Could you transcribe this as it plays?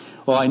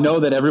Well, I know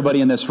that everybody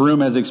in this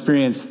room has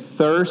experienced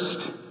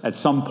thirst at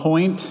some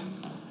point.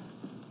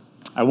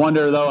 I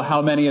wonder, though,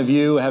 how many of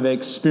you have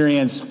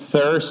experienced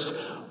thirst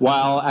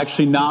while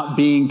actually not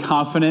being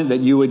confident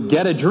that you would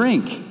get a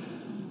drink.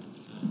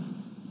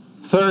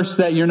 Thirst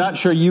that you're not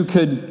sure you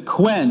could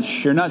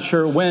quench. You're not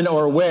sure when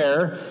or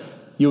where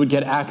you would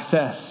get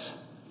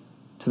access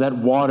to that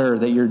water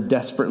that you're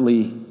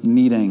desperately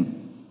needing.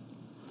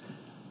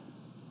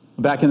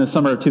 Back in the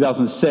summer of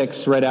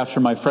 2006, right after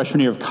my freshman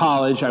year of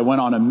college, I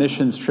went on a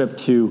missions trip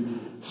to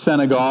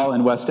Senegal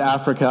in West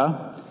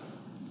Africa.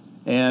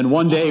 And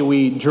one day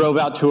we drove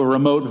out to a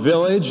remote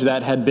village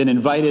that had been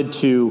invited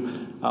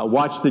to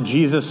watch the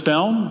Jesus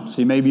film.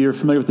 So maybe you're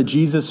familiar with the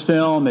Jesus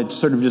film. It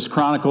sort of just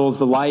chronicles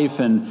the life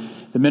and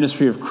the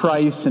ministry of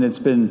Christ, and it's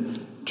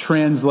been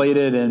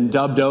translated and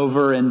dubbed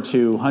over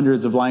into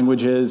hundreds of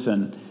languages.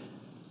 And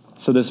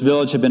so this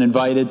village had been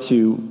invited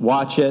to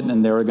watch it,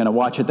 and they were going to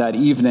watch it that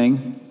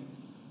evening.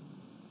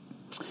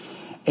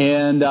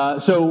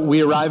 And so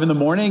we arrive in the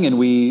morning, and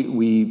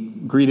we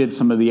greeted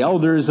some of the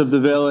elders of the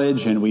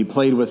village, and we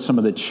played with some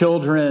of the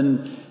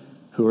children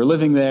who were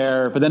living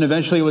there. But then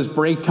eventually it was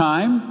break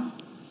time.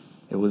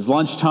 It was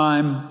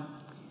lunchtime.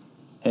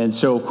 And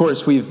so, of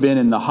course, we've been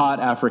in the hot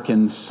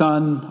African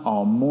sun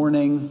all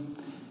morning.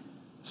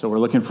 So we're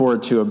looking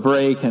forward to a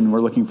break, and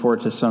we're looking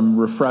forward to some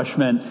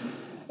refreshment.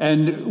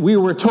 And we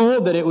were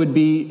told that it would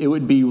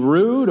be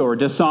rude or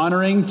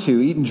dishonoring to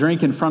eat and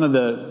drink in front of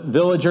the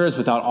villagers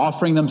without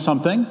offering them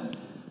something.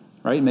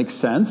 Right? It makes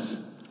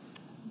sense.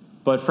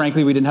 But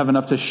frankly, we didn't have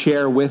enough to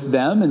share with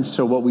them. And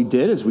so what we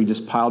did is we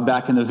just piled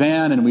back in the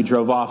van and we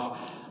drove off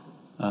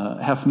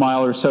half a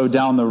mile or so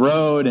down the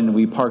road, and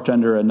we parked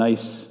under a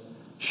nice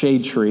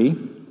shade tree.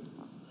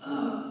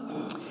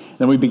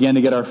 Then we began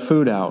to get our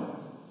food out.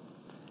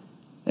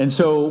 And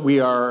so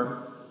we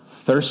are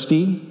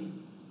thirsty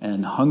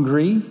and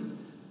hungry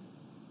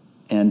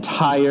and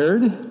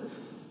tired.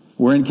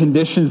 We're in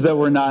conditions that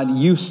we're not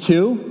used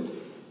to.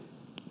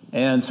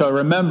 And so I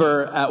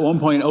remember at one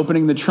point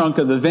opening the trunk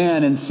of the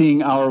van and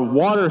seeing our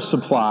water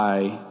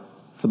supply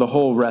for the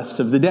whole rest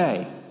of the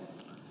day.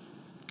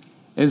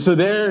 And so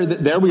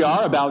there we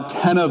are, about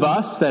 10 of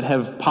us that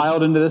have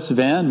piled into this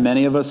van,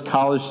 many of us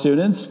college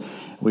students.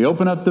 We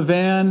open up the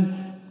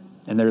van,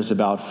 and there's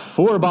about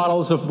 4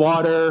 bottles of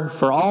water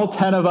for all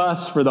 10 of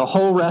us for the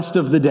whole rest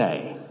of the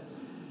day.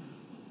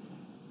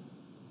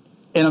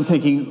 And I'm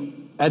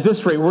thinking, at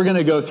this rate, we're going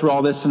to go through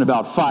all this in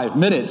about 5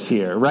 minutes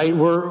here, right?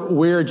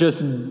 We're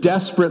just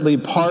desperately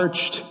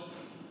parched.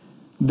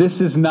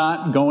 This is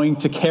not going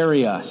to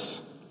carry us.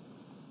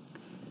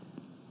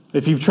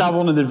 If you've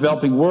traveled in the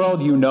developing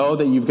world, you know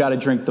that you've got to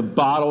drink the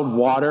bottled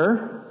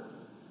water.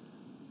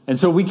 And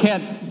so we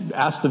can't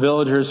ask the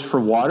villagers for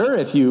water.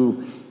 If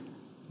you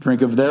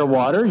drink of their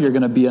water, you're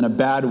going to be in a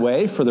bad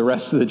way for the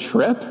rest of the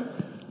trip.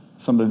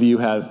 Some of you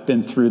have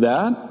been through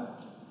that.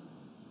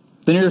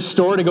 The nearest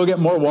store to go get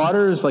more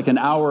water is like an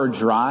hour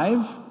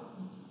drive.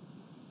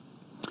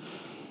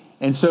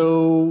 And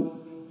so,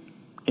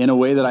 in a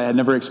way that I had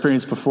never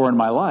experienced before in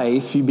my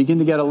life, you begin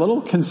to get a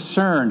little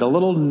concerned, a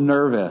little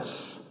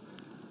nervous.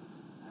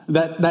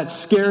 That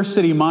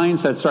scarcity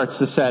mindset starts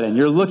to set in.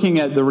 You're looking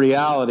at the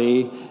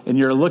reality, and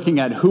you're looking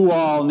at who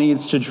all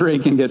needs to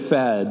drink and get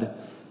fed,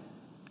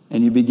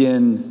 and you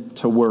begin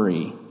to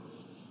worry.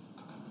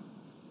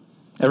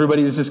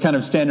 Everybody's just kind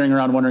of standing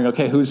around wondering,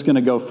 okay, who's going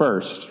to go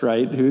first,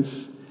 right?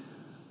 Who's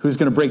going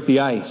to break the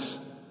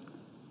ice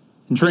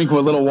and drink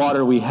what little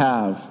water we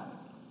have?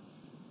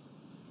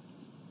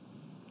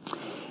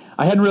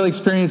 I hadn't really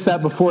experienced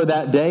that before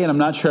that day, and I'm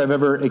not sure I've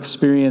ever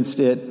experienced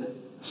it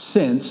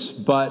since,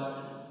 but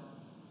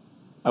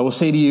I will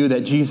say to you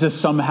that Jesus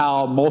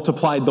somehow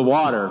multiplied the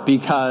water,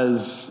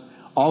 because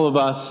all of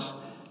us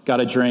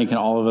got a drink and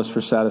all of us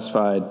were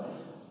satisfied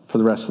for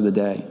the rest of the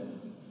day.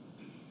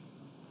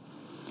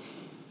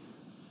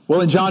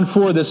 Well, in John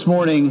 4 this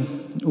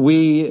morning,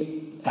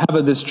 we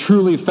have this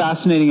truly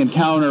fascinating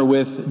encounter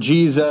with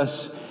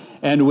Jesus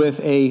and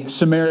with a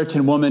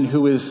Samaritan woman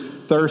who is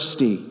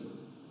thirsty.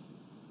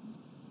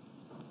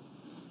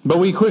 But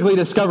we quickly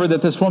discover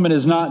that this woman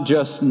is not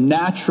just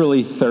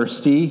naturally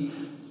thirsty.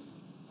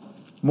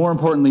 More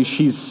importantly,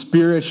 she's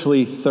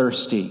spiritually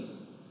thirsty.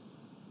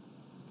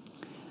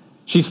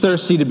 She's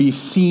thirsty to be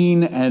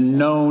seen and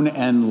known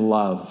and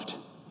loved.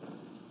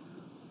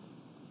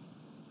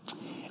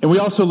 And we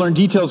also learn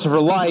details of her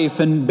life,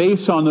 and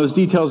based on those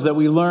details that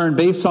we learn,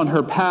 based on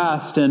her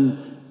past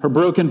and her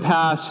broken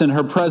past and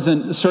her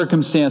present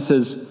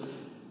circumstances,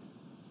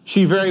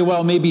 she very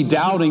well may be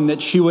doubting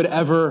that she would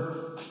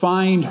ever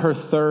find her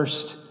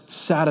thirst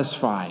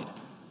satisfied.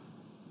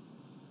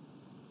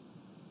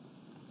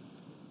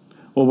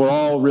 Well, we're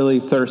all really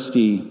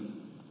thirsty,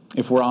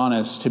 if we're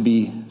honest, to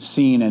be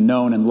seen and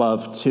known and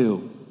loved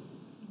too.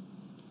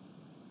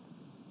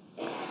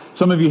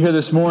 Some of you here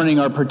this morning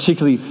are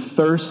particularly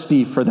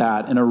thirsty for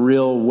that in a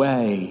real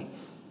way,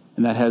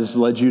 and that has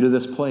led you to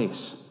this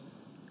place.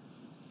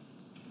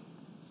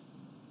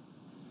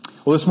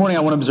 Well, this morning I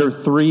want to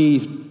observe 3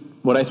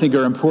 what I think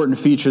are important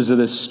features of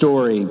this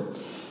story.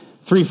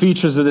 three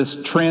features of this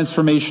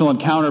transformational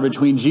encounter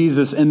between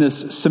Jesus and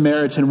this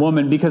Samaritan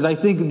woman, because I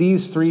think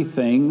these three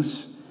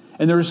things,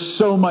 and there's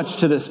so much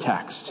to this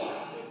text,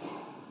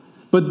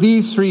 but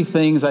these three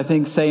things, I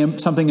think, say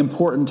something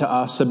important to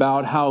us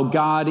about how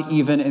God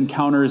even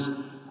encounters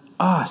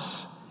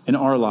us in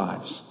our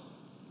lives,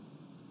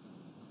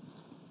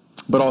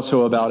 but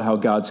also about how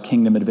God's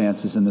kingdom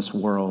advances in this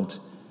world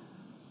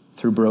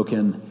through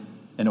broken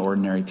and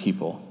ordinary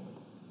people.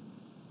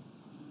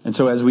 And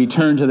so as we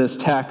turn to this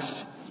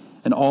text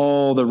and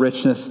all the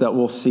richness that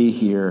we'll see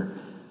here,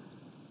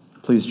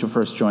 please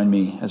first join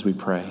me as we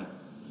pray.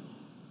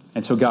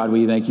 And so, God,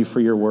 we thank you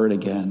for your word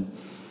again.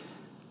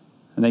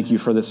 And thank you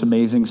for this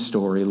amazing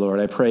story,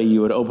 Lord. I pray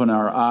you would open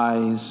our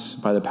eyes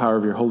by the power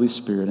of your Holy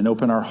Spirit and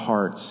open our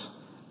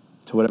hearts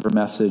to whatever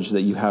message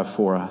that you have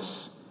for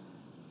us.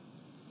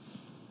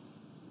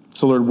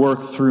 So, Lord,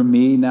 work through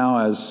me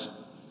now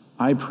as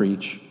I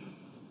preach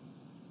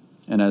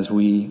and as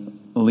we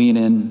lean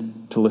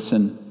in to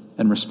listen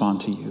and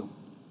respond to you.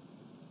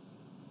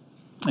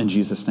 In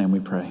Jesus' name we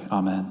pray.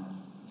 Amen.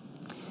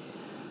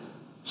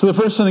 So the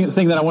first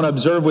thing that I want to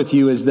observe with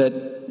you is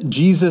that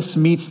Jesus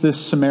meets this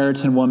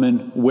Samaritan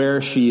woman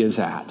where she is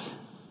at.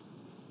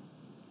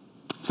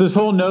 So this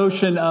whole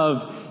notion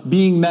of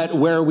being met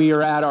where we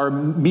are at, or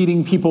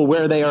meeting people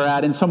where they are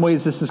at, in some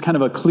ways this is kind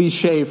of a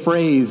cliche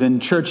phrase in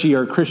churchy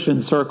or Christian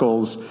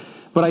circles,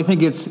 but I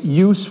think it's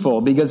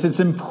useful because it's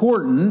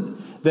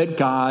important that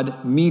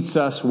God meets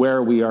us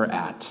where we are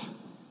at.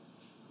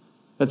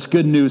 That's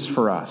good news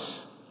for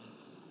us.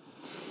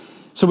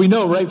 So we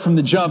know right from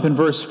the jump in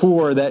verse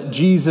 4 that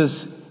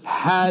Jesus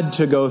had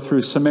to go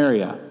through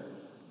Samaria.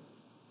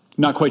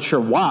 Not quite sure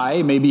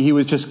why. Maybe he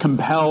was just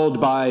compelled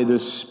by the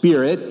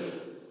Spirit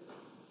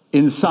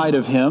inside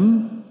of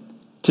him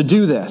to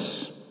do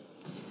this.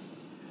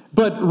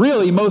 But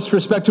really, most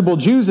respectable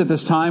Jews at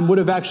this time would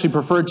have actually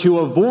preferred to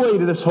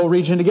avoid this whole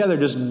region together.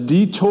 Just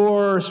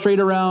detour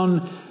straight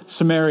around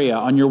Samaria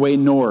on your way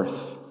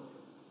north.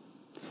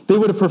 They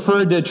would have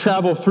preferred to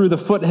travel through the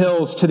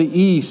foothills to the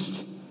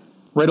east,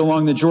 right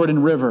along the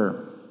Jordan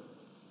River.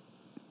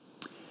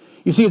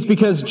 You see, it's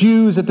because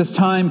Jews at this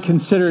time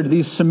considered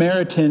these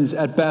Samaritans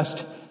at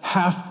best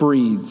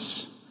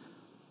half-breeds.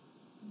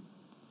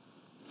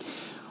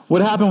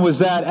 What happened was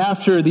that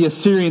after the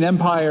Assyrian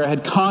Empire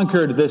had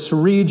conquered this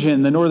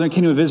region, the northern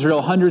kingdom of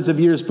Israel, hundreds of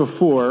years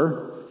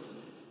before,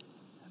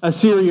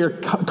 Assyria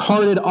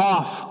carted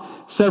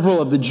off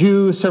several of the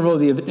Jews, several of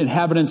the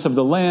inhabitants of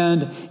the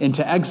land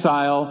into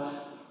exile,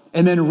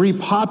 and then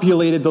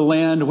repopulated the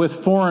land with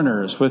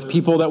foreigners, with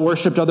people that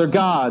worshipped other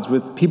gods,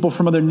 with people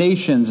from other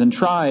nations and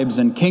tribes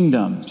and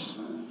kingdoms.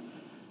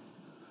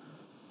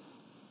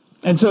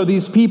 And so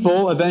these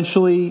people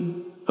eventually,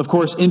 of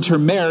course,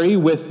 intermarry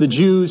with the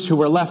Jews who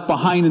were left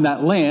behind in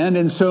that land.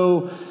 And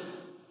so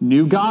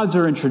new gods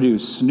are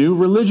introduced, new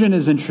religion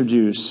is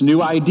introduced,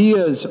 new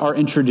ideas are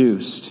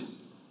introduced.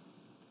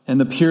 And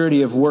the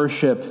purity of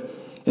worship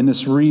in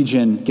this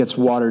region gets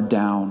watered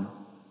down.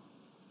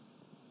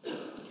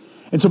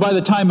 And so by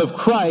the time of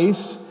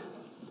Christ,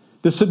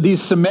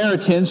 these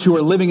Samaritans who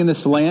are living in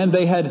this land,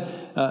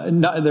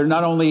 they're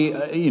not only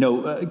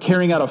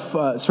carrying out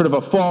a sort of a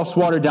false,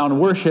 watered down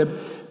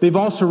worship, they've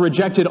also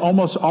rejected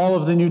almost all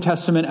of the New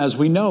Testament as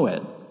we know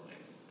it.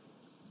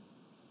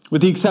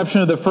 With the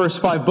exception of the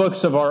first 5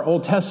 books of our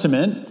Old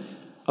Testament,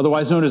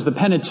 otherwise known as the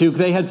Pentateuch,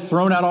 they had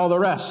thrown out all the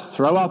rest.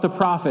 Throw out the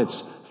prophets,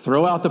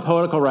 throw out the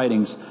poetical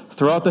writings,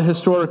 throw out the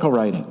historical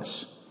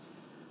writings.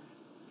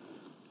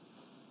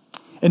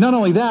 And not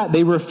only that,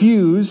 they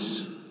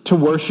refuse to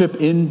worship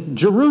in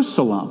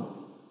Jerusalem,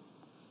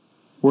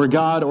 where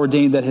God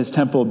ordained that his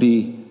temple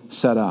be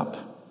set up.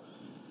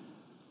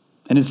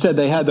 And instead,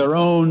 they had their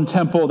own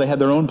temple, they had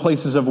their own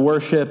places of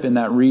worship in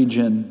that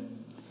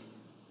region,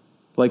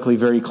 likely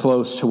very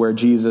close to where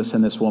Jesus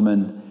and this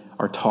woman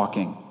are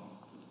talking.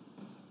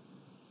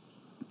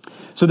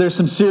 So there's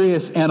some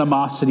serious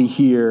animosity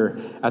here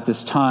at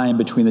this time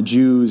between the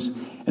Jews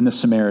and the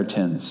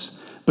Samaritans.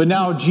 But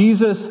now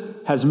Jesus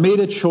has made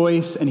a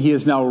choice, and he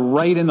is now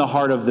right in the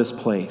heart of this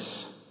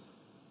place.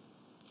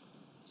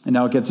 And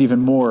now it gets even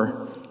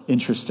more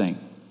interesting.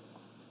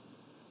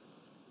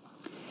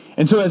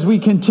 And so as we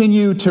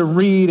continue to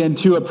read and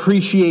to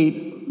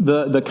appreciate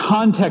the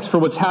context for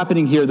what's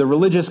happening here, the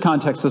religious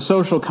context, the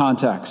social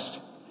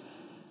context,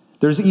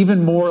 there's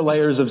even more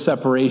layers of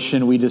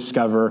separation we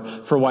discover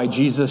for why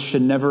Jesus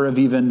should never have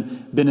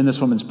even been in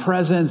this woman's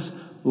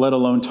presence, let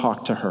alone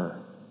talk to her.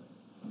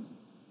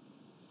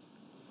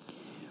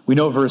 We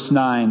know verse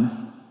 9.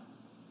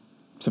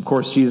 So of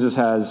course, Jesus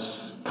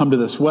has come to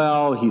this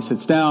well. He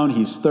sits down.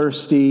 He's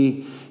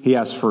thirsty. He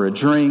asks for a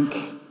drink.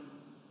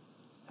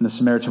 And the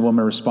Samaritan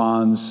woman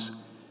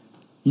responds,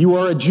 "You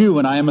are a Jew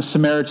and I am a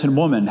Samaritan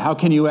woman. How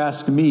can you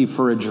ask me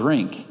for a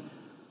drink?"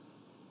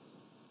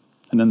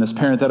 And then this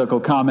parenthetical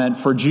comment,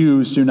 "For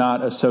Jews do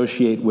not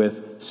associate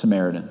with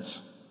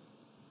Samaritans."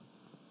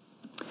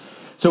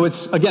 So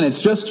it's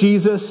just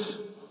Jesus.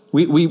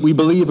 We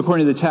believe,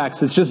 according to the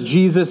text, it's just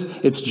Jesus,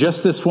 it's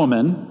just this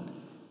woman.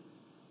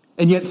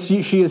 And yet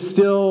she is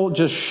still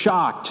just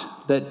shocked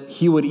that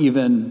he would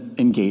even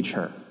engage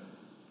her.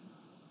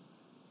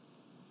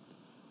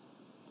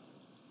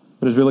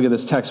 But as we look at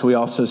this text, we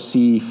also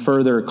see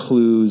further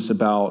clues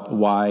about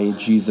why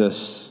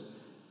Jesus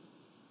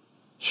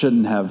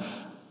shouldn't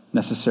have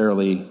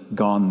necessarily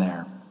gone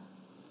there.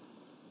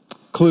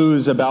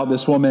 Clues about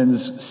this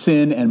woman's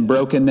sin and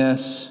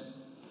brokenness.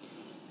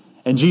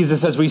 And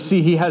Jesus, as we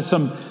see, he has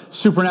some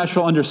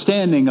supernatural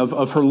understanding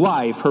of her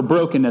life, her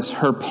brokenness,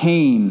 her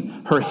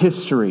pain, her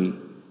history.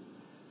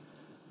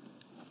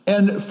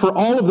 And for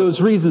all of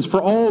those reasons,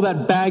 for all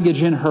that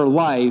baggage in her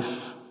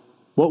life,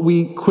 what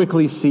we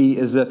quickly see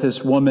is that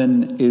this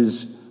woman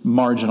is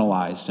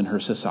marginalized in her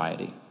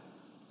society.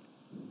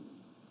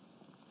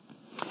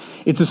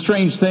 It's a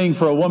strange thing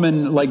for a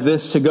woman like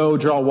this to go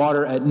draw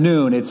water at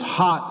noon. It's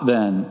hot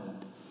then.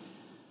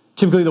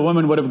 Typically, the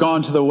woman would have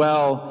gone to the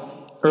well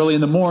early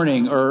in the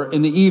morning or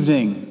in the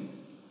evening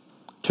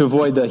to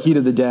avoid the heat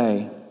of the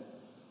day.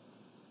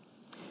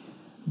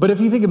 But if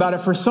you think about it,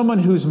 for someone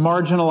who's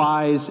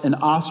marginalized and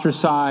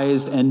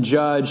ostracized and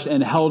judged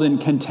and held in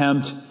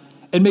contempt,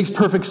 it makes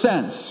perfect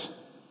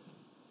sense.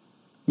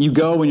 You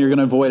go when you're going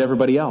to avoid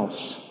everybody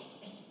else.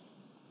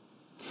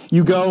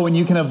 You go when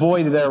you can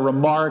avoid their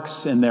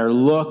remarks and their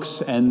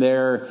looks and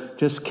their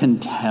just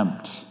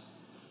contempt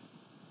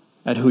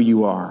at who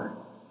you are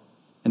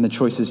and the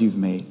choices you've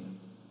made.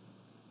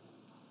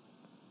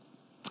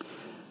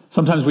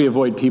 Sometimes we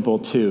avoid people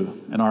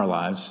too in our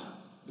lives.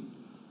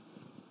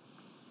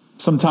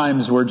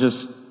 Sometimes we're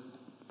just,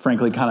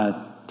 frankly, kind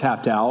of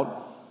tapped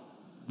out.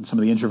 And some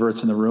of the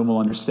introverts in the room will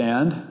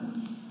understand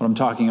what I'm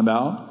talking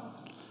about.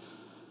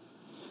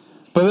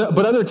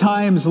 But other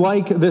times,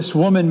 like this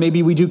woman,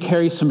 maybe we do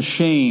carry some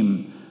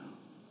shame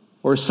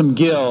or some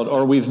guilt,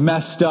 or we've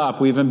messed up,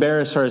 we've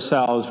embarrassed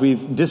ourselves,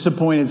 we've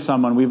disappointed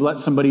someone, we've let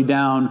somebody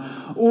down,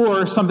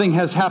 or something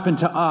has happened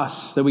to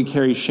us that we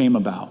carry shame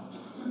about.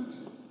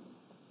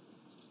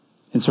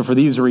 And so for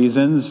these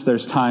reasons,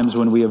 there's times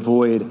when we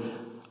avoid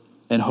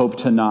and hope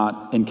to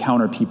not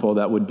encounter people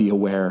that would be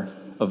aware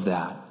of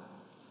that.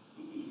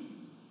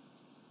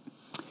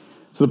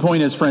 So the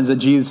point is, friends, that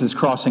Jesus is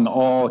crossing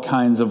all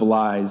kinds of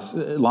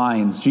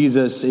lines.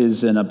 Jesus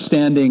is an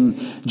upstanding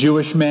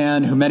Jewish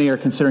man who many are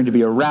considering to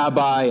be a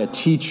rabbi, a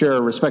teacher,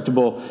 a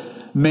respectable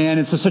man.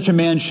 And so such a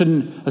man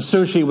shouldn't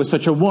associate with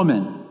such a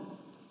woman.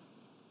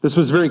 This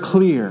was very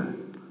clear.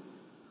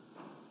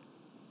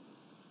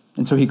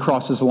 And so he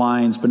crosses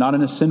lines, but not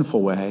in a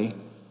sinful way,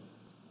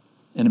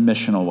 in a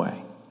missional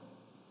way.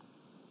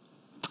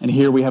 And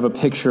here we have a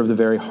picture of the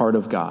very heart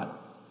of God.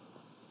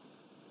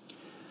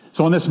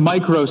 So on this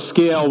micro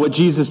scale, what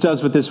Jesus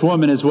does with this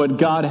woman is what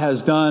God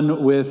has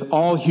done with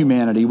all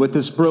humanity, with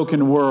this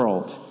broken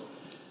world.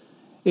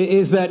 It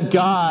is that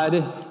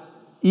God,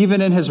 even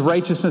in his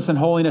righteousness and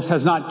holiness,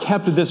 has not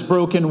kept this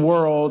broken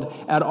world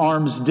at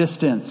arm's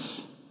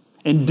distance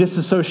and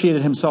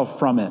disassociated himself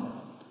from it.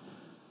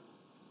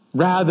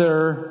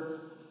 Rather,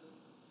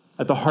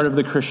 at the heart of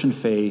the Christian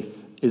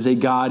faith is a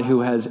God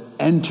who has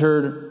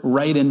entered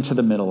right into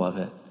the middle of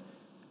it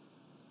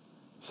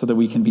so that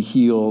we can be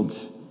healed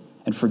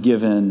and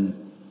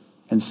forgiven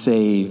and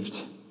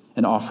saved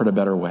and offered a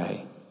better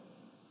way.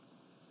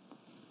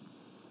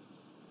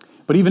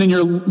 But even in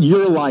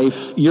your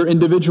life, your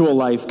individual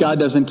life, God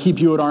doesn't keep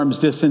you at arm's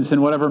distance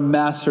in whatever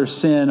mess or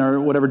sin or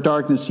whatever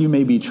darkness you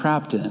may be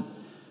trapped in.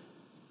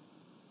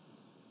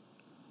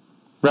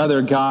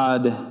 Rather,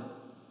 God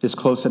is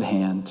close at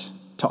hand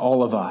to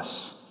all of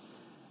us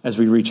as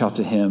we reach out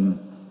to him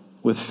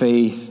with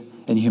faith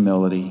and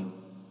humility.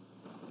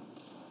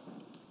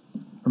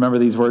 Remember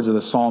these words of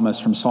the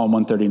psalmist from Psalm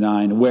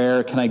 139.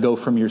 Where can I go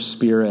from your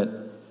spirit?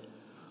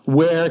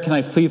 Where can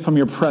I flee from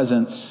your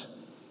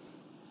presence?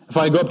 If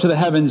I go up to the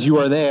heavens, you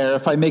are there.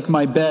 If I make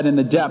my bed in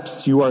the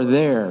depths, you are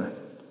there.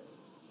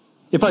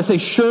 If I say,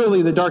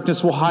 surely the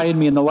darkness will hide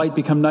me and the light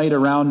become night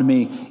around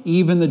me,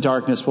 even the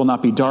darkness will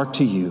not be dark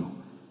to you.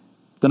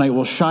 The night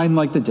will shine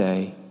like the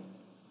day,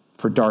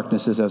 for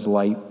darkness is as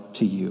light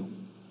to you.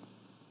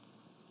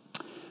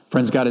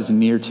 Friends, God is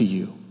near to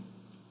you.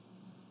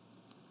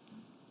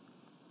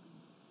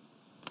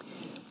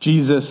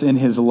 Jesus, in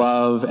his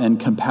love and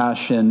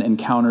compassion,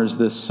 encounters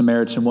this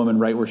Samaritan woman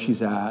right where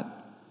she's at.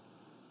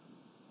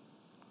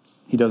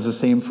 He does the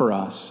same for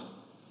us.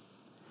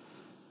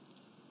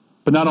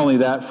 But not only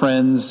that,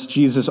 friends,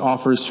 Jesus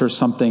offers her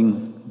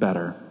something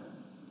better.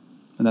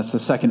 And that's the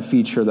second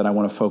feature that I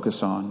want to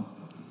focus on.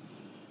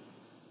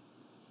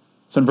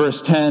 So in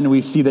verse 10,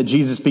 we see that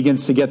Jesus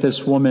begins to get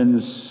this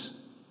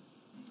woman's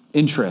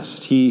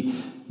interest. He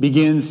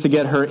begins to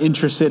get her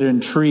interested,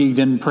 intrigued,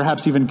 and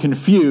perhaps even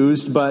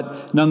confused,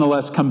 but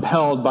nonetheless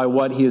compelled by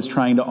what he is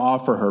trying to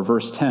offer her.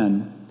 Verse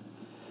 10.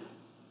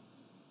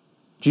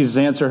 Jesus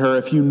answered her,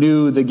 if you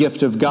knew the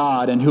gift of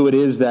God and who it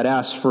is that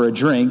asks for a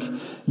drink,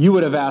 you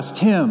would have asked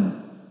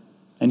him,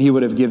 and he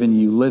would have given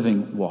you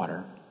living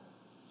water.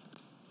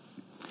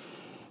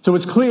 So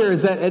what's clear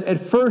is that at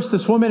first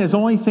this woman is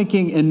only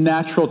thinking in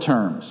natural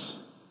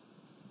terms.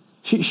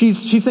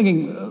 She's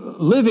thinking,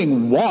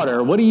 living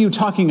water? What are you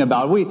talking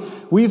about?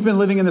 We've been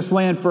living in this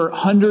land for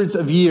hundreds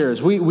of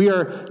years. We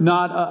are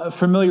not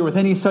familiar with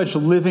any such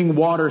living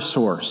water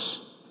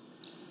source.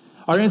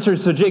 Our answer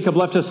is, so Jacob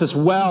left us this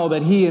well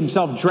that he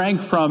himself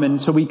drank from, and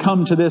so we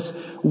come to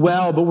this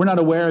well, but we're not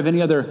aware of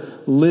any other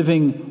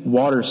living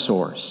water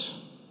source.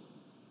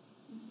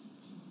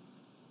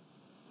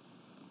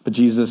 But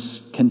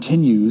Jesus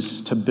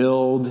continues to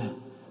build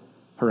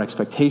her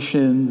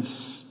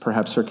expectations,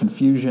 perhaps her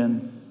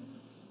confusion.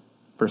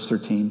 Verse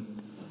 13,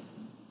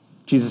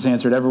 Jesus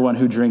answered, everyone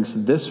who drinks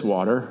this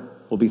water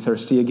will be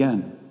thirsty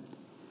again.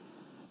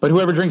 But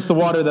whoever drinks the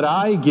water that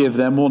I give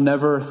them will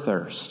never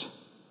thirst.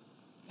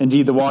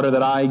 Indeed, the water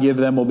that I give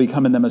them will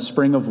become in them a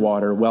spring of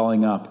water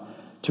welling up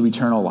to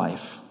eternal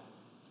life.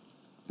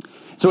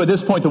 So at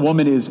this point, the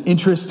woman is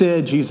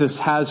interested. Jesus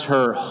has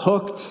her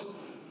hooked,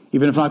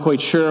 even if not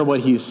quite sure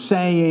what he's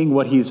saying,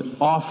 what he's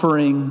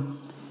offering.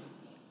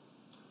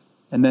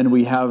 And then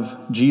we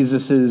have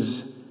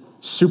Jesus's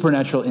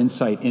supernatural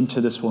insight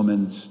into this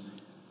woman's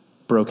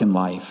broken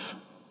life.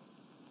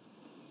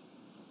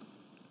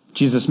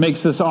 Jesus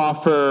makes this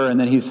offer, and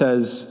then he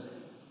says,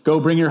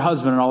 go bring your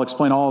husband, and I'll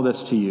explain all of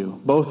this to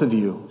you, both of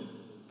you.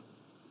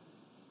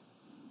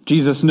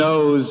 Jesus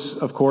knows,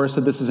 of course,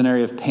 that this is an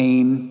area of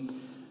pain,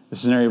 this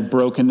is an area of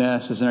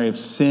brokenness, this is an area of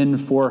sin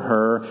for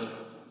her,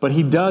 but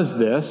he does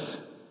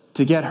this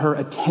to get her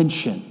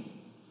attention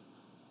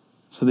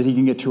so that he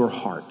can get to her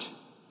heart.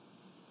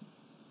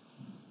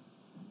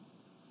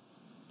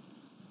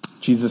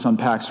 Jesus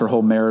unpacks her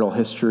whole marital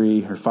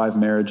history, her 5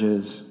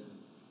 marriages.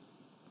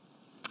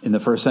 In the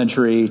first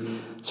century,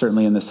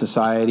 certainly in this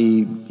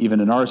society, even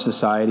in our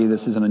society,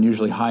 this is an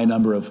unusually high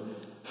number of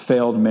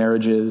failed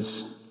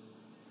marriages.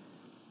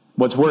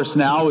 What's worse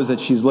now is that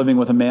she's living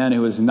with a man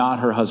who is not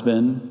her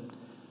husband,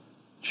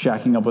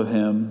 shacking up with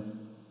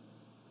him.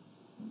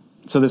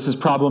 So this is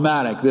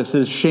problematic. This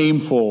is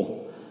shameful.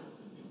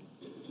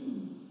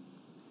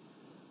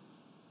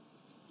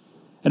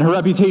 And her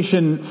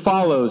reputation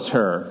follows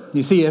her.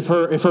 You see, if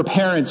her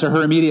parents or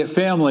her immediate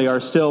family are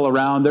still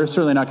around, they're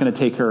certainly not going to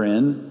take her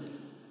in.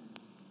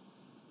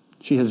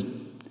 She has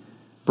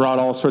brought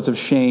all sorts of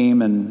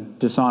shame and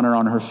dishonor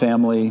on her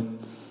family.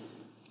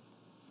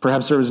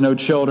 Perhaps there was no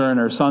children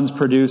or sons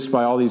produced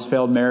by all these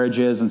failed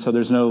marriages, and so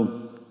there's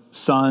no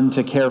son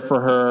to care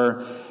for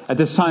her. At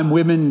this time,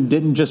 women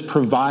didn't just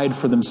provide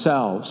for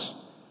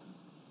themselves.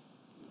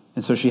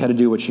 And so she had to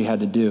do what she had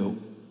to do.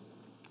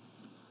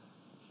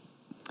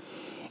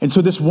 And so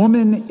this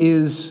woman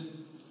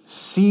is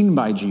seen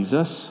by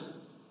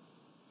Jesus,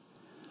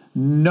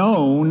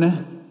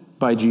 known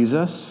by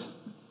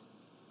Jesus,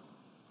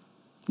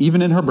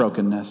 even in her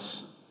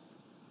brokenness.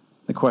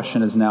 The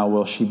question is now,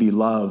 will she be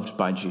loved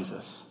by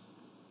Jesus?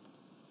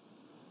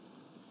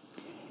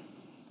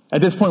 At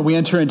this point, we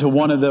enter into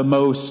one of the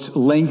most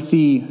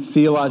lengthy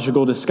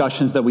theological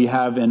discussions that we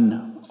have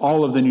in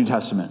all of the New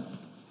Testament.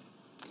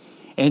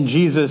 And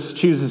Jesus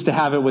chooses to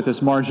have it with this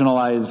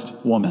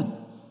marginalized woman.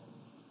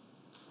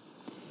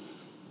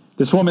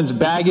 This woman's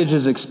baggage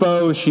is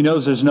exposed. She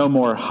knows there's no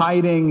more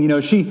hiding. You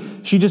know, she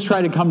just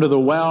tried to come to the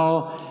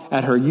well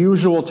at her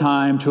usual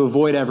time to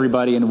avoid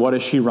everybody. And what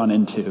does she run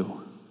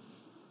into?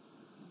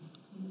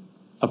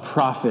 A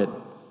prophet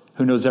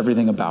who knows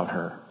everything about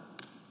her.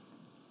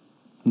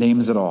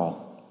 Names it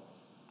all.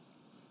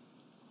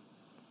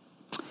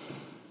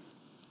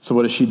 So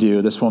what does she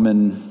do? This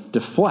woman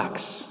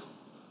deflects.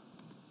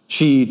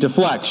 She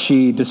deflects,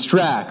 she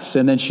distracts,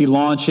 and then she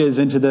launches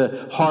into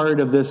the heart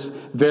of this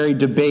very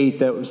debate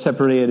that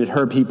separated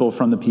her people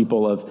from the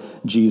people of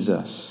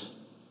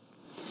Jesus.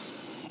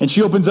 And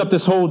she opens up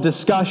this whole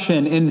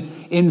discussion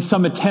in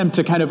some attempt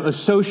to kind of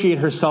associate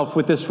herself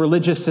with this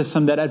religious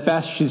system that at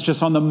best she's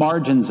just on the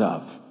margins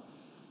of.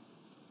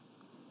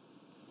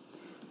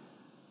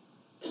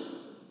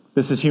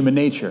 This is human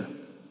nature.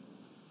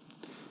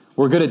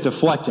 We're good at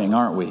deflecting,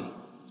 aren't we?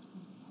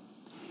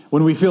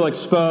 When we feel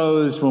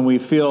exposed, when we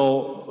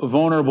feel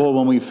vulnerable,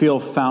 when we feel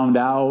found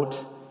out,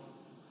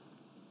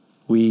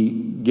 we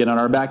get on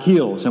our back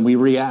heels and we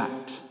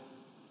react.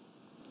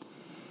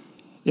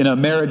 In a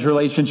marriage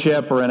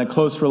relationship or in a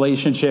close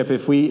relationship,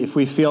 if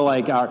we feel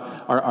like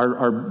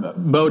our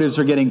motives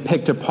are getting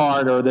picked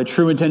apart or the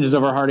true intentions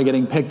of our heart are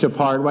getting picked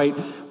apart, right?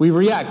 We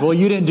react. Well,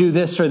 you didn't do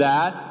this or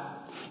that.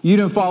 You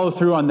didn't follow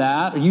through on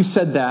that, or you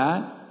said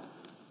that.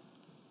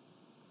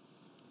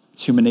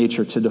 It's human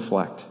nature to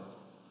deflect.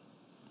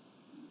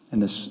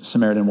 And this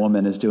Samaritan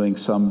woman is doing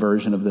some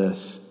version of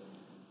this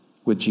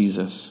with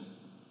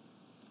Jesus.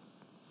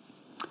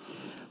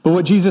 But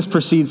what Jesus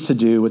proceeds to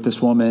do with this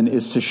woman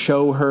is to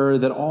show her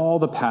that all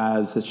the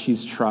paths that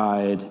she's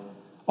tried,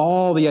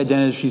 all the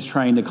identities she's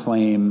trying to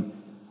claim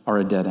are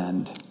a dead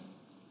end.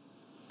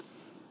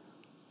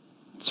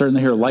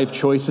 Certainly her life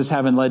choices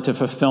haven't led to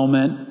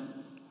fulfillment.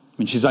 I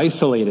mean, she's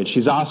isolated,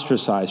 she's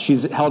ostracized,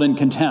 she's held in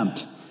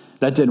contempt.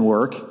 That didn't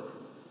work.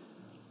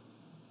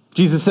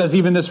 Jesus says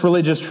even this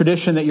religious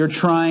tradition that you're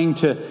trying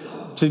to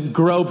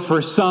grope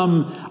for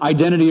some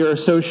identity or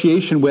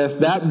association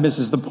with, that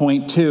misses the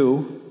point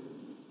too.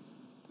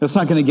 That's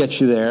not going to get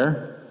you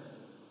there.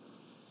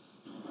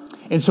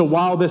 And so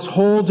while this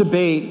whole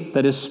debate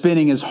that is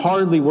spinning is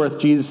hardly worth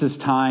Jesus'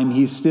 time,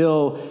 he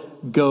still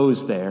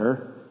goes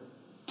there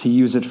to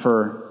use it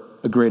for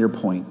a greater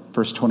point.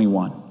 Verse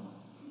 21.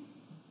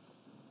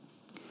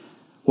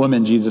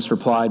 Woman, Jesus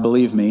replied,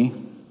 believe me,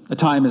 a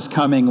time is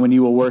coming when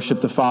you will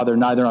worship the Father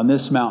neither on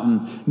this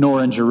mountain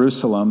nor in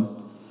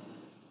Jerusalem.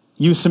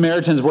 You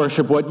Samaritans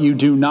worship what you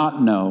do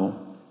not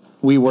know.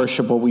 We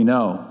worship what we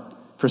know,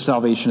 for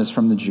salvation is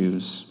from the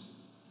Jews.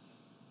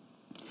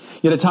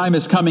 Yet a time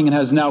is coming and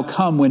has now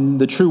come when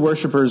the true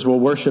worshipers will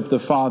worship the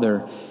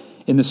Father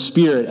in the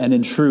Spirit and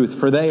in truth,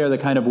 for they are the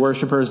kind of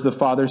worshipers the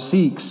Father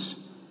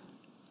seeks.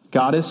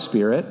 God is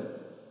Spirit,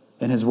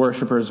 and his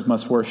worshipers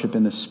must worship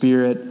in the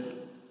Spirit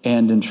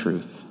and in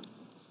truth.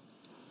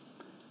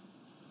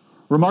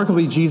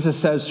 Remarkably, Jesus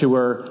says to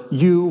her,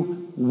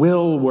 you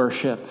will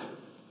worship.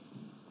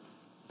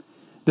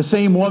 The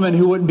same woman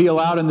who wouldn't be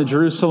allowed in the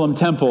Jerusalem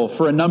temple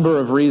for a number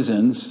of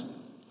reasons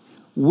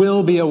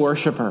will be a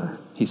worshiper,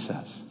 he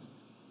says.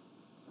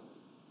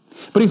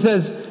 But he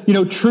says,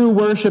 true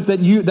worship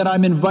that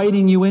I'm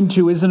inviting you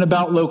into isn't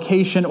about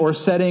location or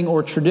setting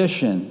or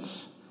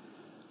traditions.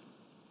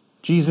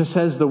 Jesus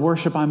says the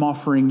worship I'm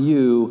offering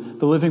you,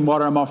 the living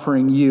water I'm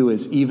offering you,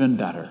 is even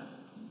better.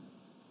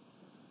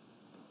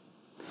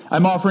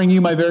 I'm offering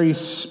you my very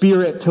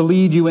Spirit to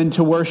lead you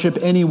into worship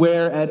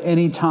anywhere at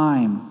any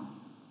time.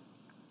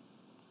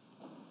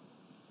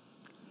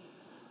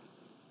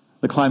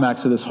 The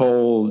climax of this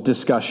whole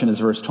discussion is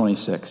verse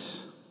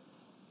 26.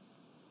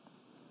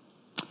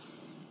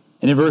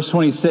 And in verse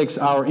 26,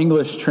 our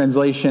English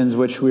translations,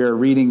 which we are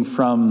reading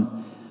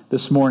from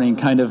this morning,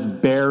 kind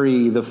of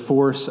bury the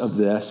force of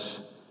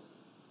this.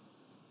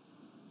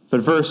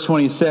 But verse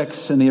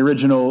 26 in the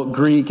original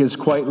Greek is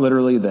quite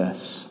literally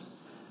this.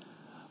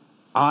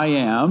 I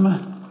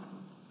am,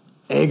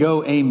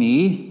 ego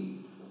eimi,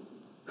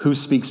 who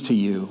speaks to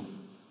you.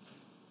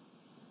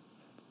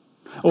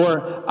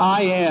 Or,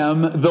 I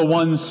am the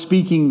one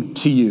speaking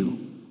to you.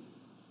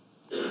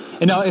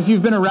 And now, if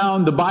you've been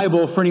around the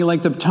Bible for any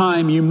length of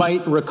time, you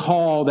might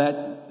recall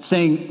that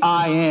saying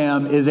I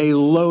am is a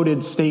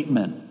loaded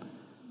statement.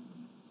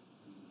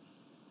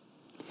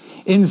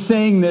 In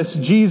saying this,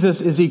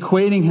 Jesus is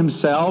equating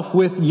himself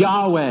with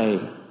Yahweh,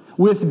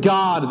 with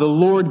God, the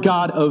Lord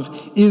God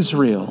of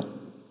Israel.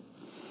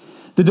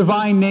 The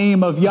divine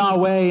name of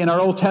Yahweh in our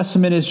Old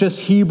Testament is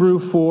just Hebrew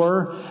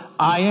for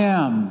I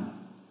am.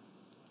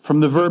 From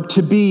the verb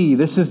to be,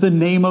 this is the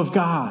name of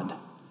God,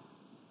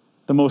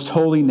 the most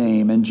holy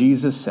name. And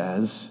Jesus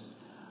says,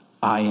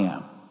 I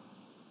am.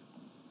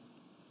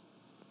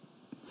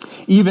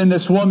 Even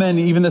this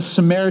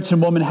Samaritan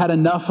woman had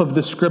enough of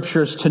the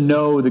scriptures to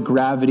know the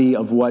gravity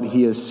of what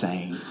he is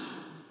saying.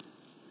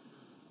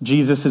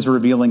 Jesus is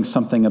revealing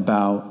something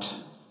about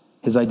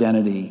his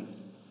identity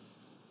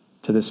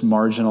to this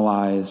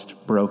marginalized,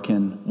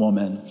 broken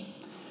woman.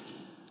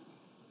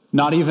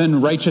 Not even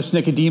righteous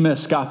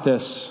Nicodemus got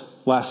this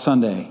last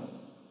Sunday.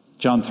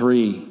 John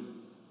 3.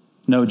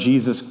 No,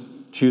 Jesus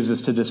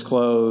chooses to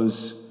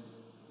disclose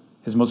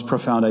his most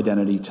profound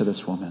identity to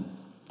this woman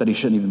that he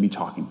shouldn't even be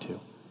talking to.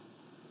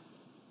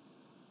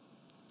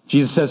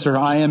 Jesus says to her,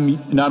 I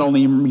am not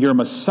only your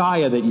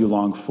Messiah that you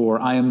long for,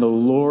 I am the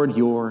Lord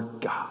your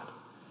God.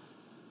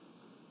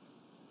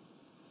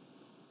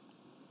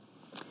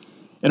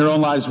 In our own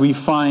lives, we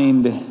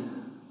find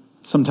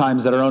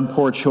sometimes that our own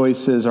poor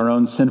choices, our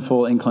own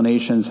sinful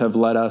inclinations have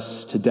led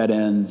us to dead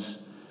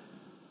ends.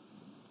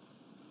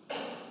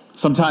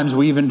 Sometimes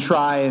we even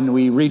try and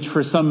we reach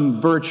for some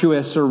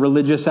virtuous or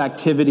religious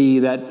activity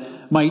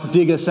that might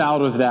dig us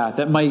out of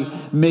that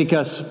might make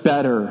us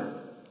better,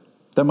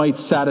 that might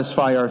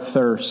satisfy our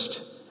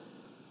thirst.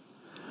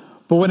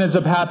 But what ends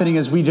up happening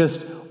is we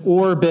just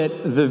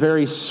orbit the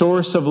very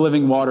source of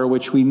living water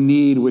which we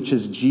need, which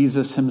is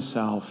Jesus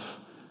himself,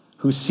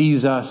 who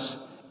sees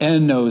us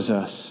and knows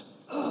us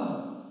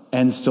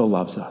and still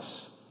loves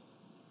us.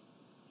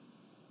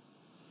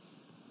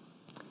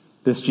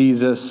 This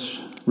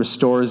Jesus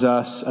restores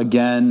us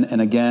again and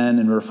again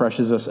and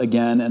refreshes us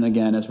again and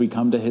again as we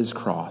come to his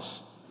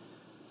cross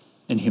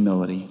in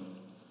humility.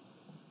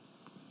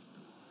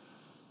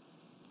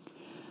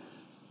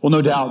 Well,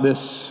 no doubt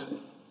this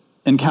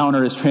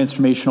encounter is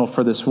transformational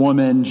for this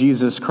woman.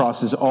 Jesus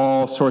crosses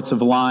all sorts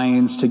of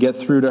lines to get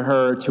through to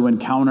her, to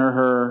encounter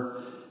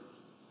her.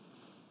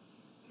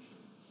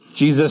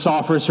 Jesus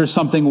offers her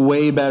something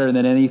way better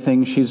than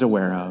anything she's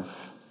aware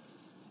of,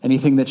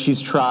 anything that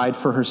she's tried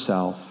for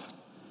herself.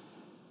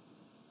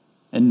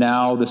 And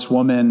now this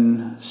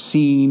woman,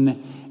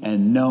 seen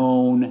and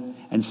known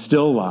and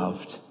still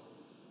loved,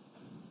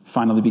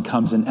 finally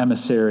becomes an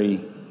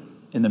emissary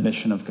in the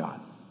mission of God.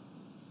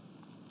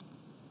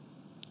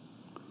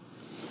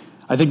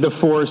 I think the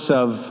force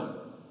of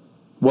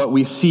what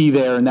we see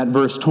there in that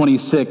verse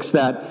 26,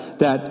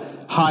 that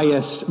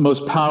highest,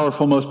 most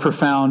powerful, most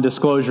profound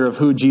disclosure of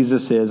who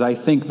Jesus is, I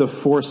think the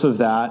force of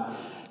that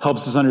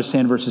helps us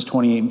understand verses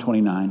 28 and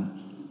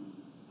 29.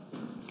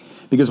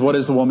 Because what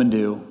does the woman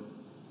do?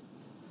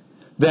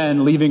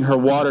 Then, leaving her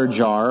water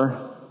jar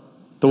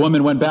The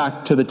woman went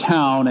back to the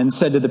town and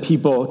said to the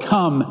people,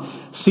 "Come,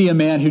 see a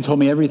man who told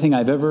me everything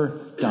I've ever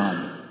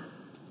done.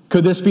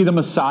 Could this be the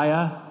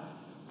Messiah?"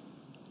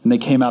 And they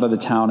came out of the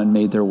town and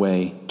made their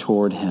way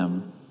toward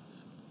him.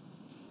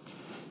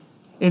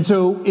 And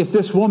so if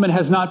this woman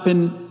has not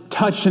been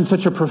touched in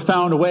such a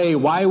profound way,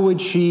 why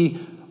would she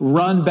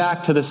run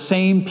back to the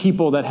same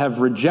people that have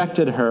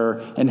rejected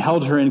her and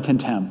held her in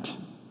contempt?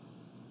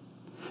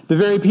 The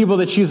very people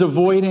that she's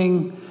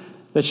avoiding,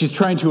 that she's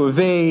trying to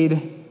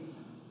evade,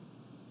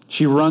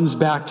 she runs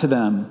back to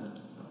them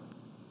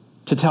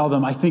to tell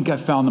them, "I think I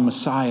found the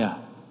Messiah.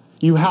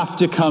 You have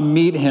to come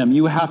meet him.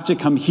 You have to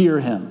come hear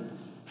him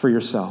for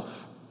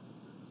yourself."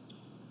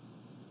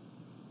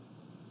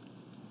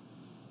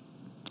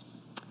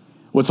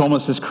 What's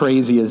almost as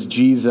crazy as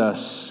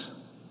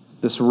Jesus,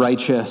 this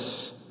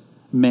righteous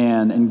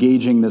man,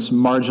 engaging this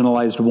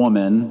marginalized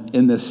woman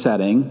in this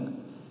setting,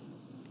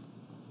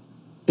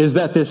 is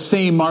that this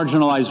same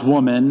marginalized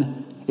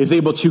woman is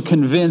able to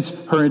convince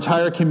her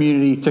entire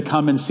community to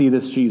come and see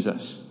this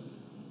Jesus.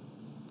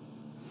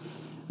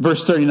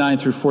 Verse 39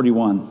 through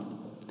 41.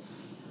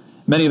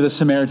 Many of the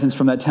Samaritans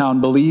from that town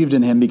believed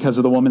in him because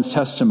of the woman's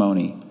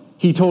testimony.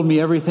 "He told me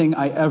everything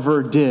I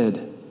ever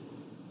did."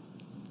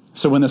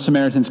 So when the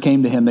Samaritans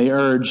came to him, they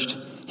urged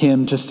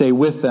him to stay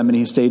with them, and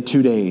he stayed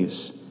 2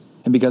 days.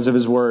 And because of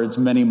his words,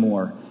 many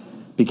more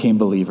became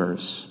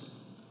believers.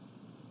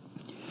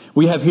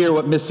 We have here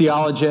what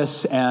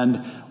missiologists and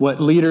what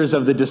leaders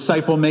of the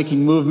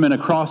disciple-making movement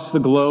across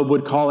the globe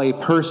would call a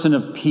person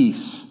of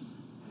peace.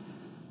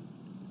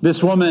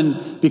 This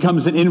woman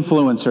becomes an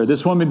influencer.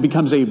 This woman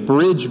becomes a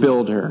bridge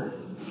builder.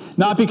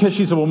 Not because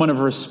she's a woman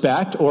of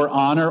respect or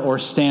honor or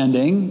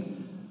standing,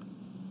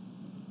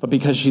 but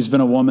because she's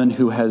been a woman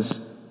who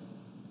has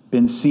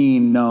been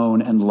seen,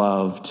 known, and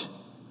loved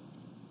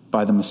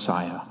by the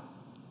Messiah.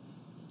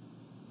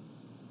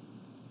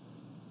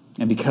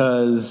 And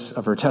because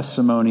of her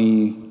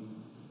testimony,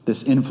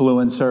 this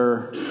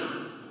influencer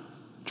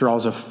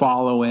draws a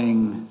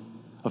following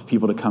of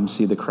people to come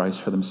see the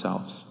Christ for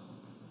themselves.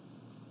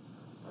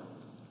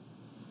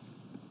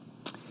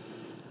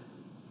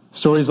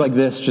 Stories like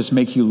this just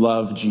make you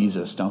love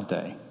Jesus, don't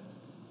they?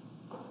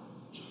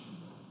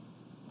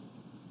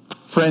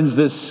 Friends,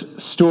 this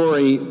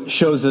story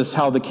shows us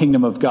how the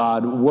kingdom of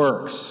God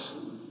works.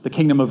 The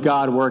kingdom of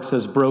God works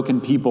as broken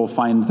people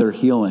find their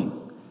healing.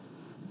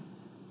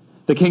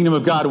 The kingdom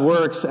of God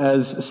works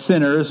as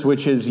sinners,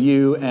 which is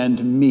you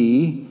and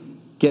me,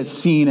 get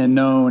seen and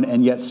known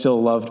and yet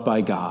still loved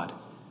by God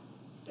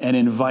and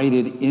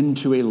invited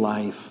into a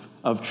life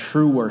of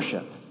true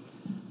worship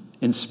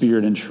in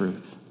spirit and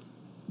truth.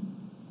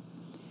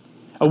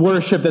 A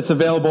worship that's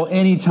available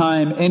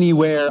anytime,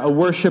 anywhere. A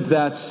worship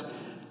that's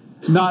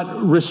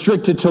not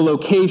restricted to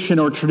location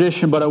or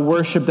tradition, but a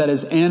worship that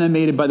is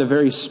animated by the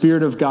very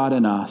Spirit of God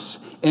in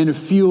us and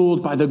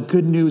fueled by the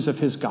good news of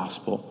his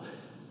gospel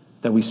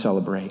that we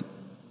celebrate.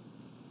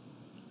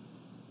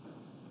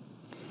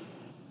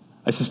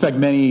 I suspect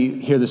many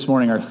here this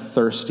morning are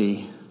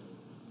thirsty.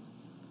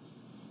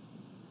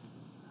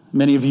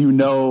 Many of you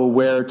know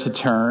where to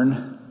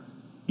turn.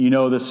 You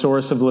know the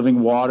source of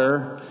living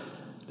water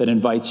that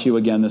invites you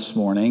again this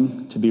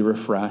morning to be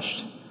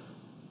refreshed.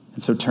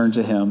 And so turn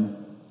to him.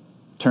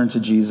 Turn to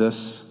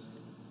Jesus.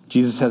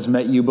 Jesus has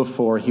met you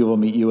before. He will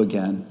meet you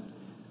again.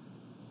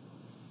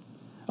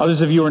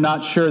 Others of you are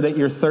not sure that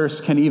your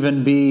thirst can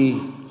even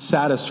be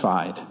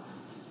satisfied.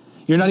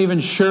 You're not even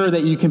sure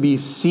that you can be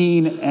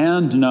seen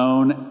and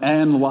known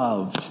and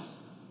loved.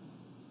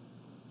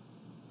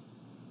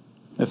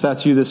 If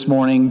that's you this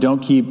morning,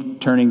 don't keep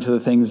turning to the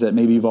things that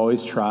maybe you've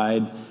always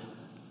tried.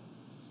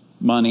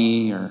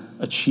 Money or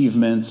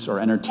achievements or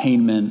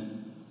entertainment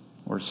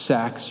or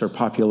sex or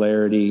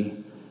popularity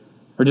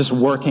or just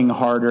working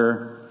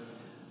harder.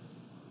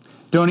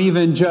 Don't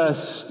even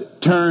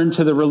just turn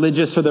to the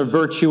religious or the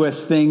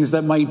virtuous things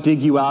that might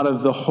dig you out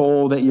of the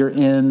hole that you're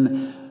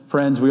in.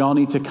 Friends, we all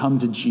need to come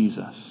to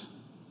Jesus,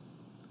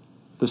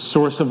 the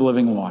source of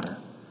living water,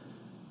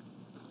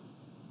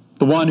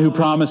 the one who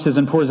promises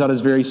and pours out his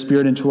very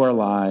Spirit into our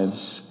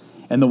lives,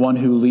 and the one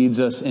who leads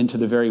us into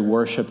the very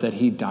worship that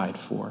he died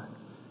for.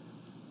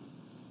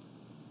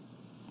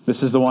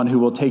 This is the one who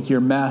will take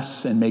your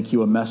mess and make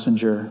you a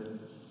messenger.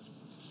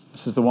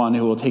 This is the one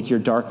who will take your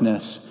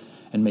darkness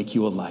and make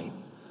you a light.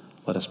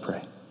 Let us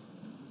pray.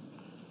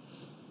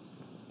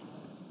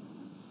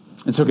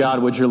 And so,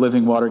 God, would your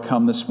living water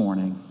come this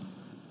morning?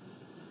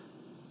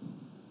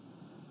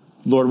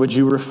 Lord, would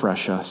you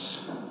refresh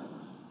us?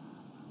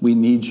 We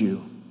need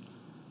you.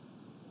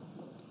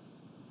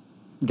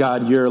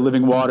 God, your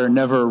living water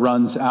never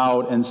runs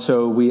out, and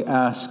so we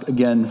ask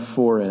again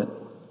for it.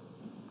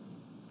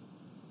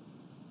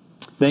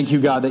 Thank you,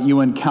 God, that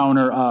you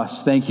encounter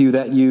us. Thank you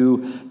that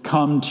you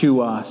come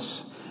to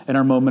us in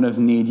our moment of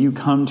need. You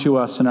come to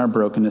us in our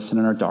brokenness and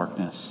in our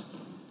darkness,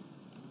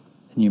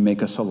 and you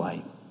make us a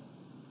light.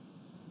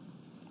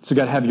 So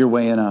God, have your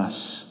way in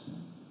us.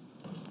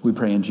 We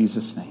pray in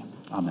Jesus' name.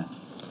 Amen.